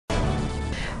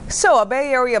So a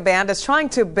Bay Area band is trying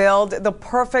to build the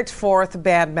perfect fourth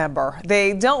band member.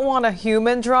 They don't want a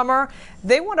human drummer,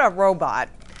 they want a robot.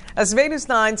 As Venus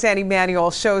 9's Sandy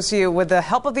Manuel shows you, with the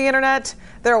help of the internet,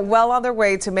 they're well on their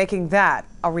way to making that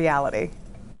a reality.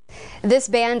 This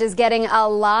band is getting a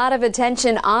lot of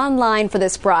attention online for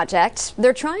this project.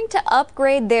 They're trying to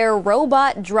upgrade their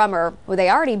robot drummer, who they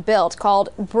already built, called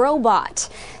Brobot.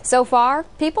 So far,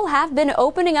 people have been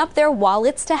opening up their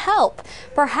wallets to help,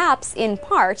 perhaps in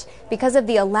part because of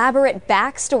the elaborate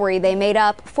backstory they made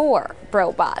up for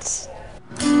Brobot.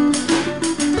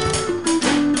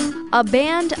 A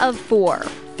band of 4,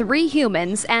 3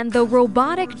 humans, and the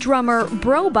robotic drummer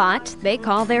Brobot they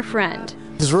call their friend.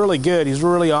 He's really good, he's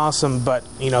really awesome, but,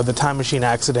 the time machine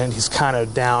accident, he's kind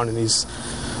of down and he's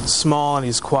small and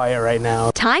he's quiet right now.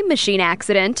 Time machine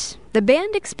accident? The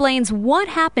band explains what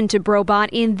happened to Brobot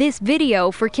in this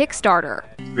video for Kickstarter.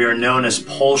 We are known as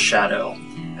Poleshadow,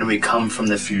 and we come from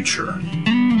the future.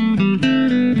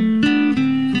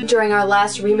 During our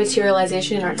last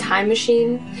rematerialization in our time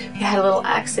machine, we had a little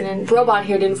accident. Brobot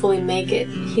here didn't fully make it.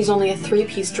 He's only a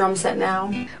 3-piece drum set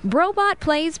now. Brobot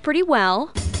plays pretty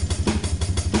well,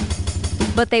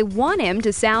 but they want him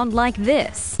to sound like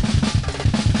this.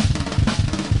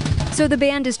 So the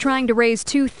band is trying to raise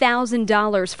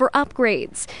 $2,000 for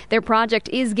upgrades. Their project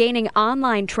is gaining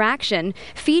online traction,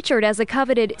 featured as a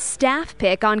coveted staff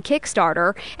pick on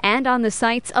Kickstarter and on the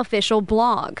site's official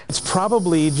blog. It's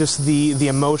probably just the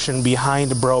emotion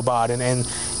behind Brobot and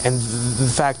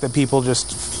the fact that people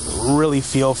just really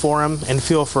feel for him and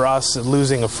feel for us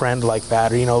losing a friend like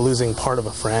that, or losing part of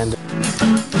a friend.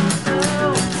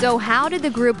 So how did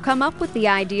the group come up with the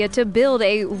idea to build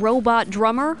a robot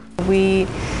drummer? We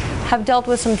have dealt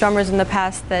with some drummers in the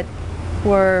past that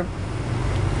were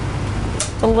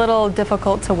a little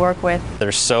difficult to work with.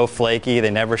 They're so flaky,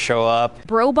 they never show up.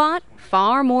 Brobot,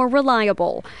 far more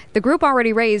reliable. The group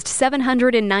already raised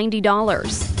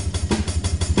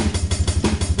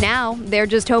 $790. Now they're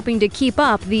just hoping to keep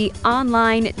up the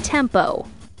online tempo.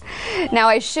 Now,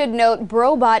 I should note,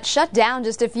 Brobot shut down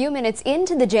just a few minutes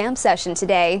into the jam session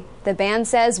today. The band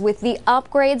says with the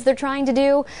upgrades they're trying to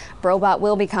do, Brobot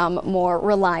will become more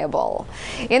reliable.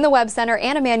 In the Web Center,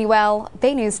 Anna Manuel,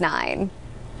 Bay News 9.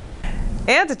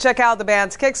 And to check out the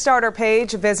band's Kickstarter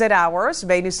page, visit ours,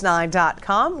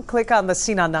 baynews9.com. Click on the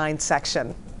Scene on 9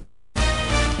 section.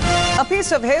 A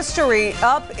piece of history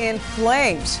up in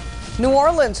flames. New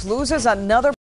Orleans loses another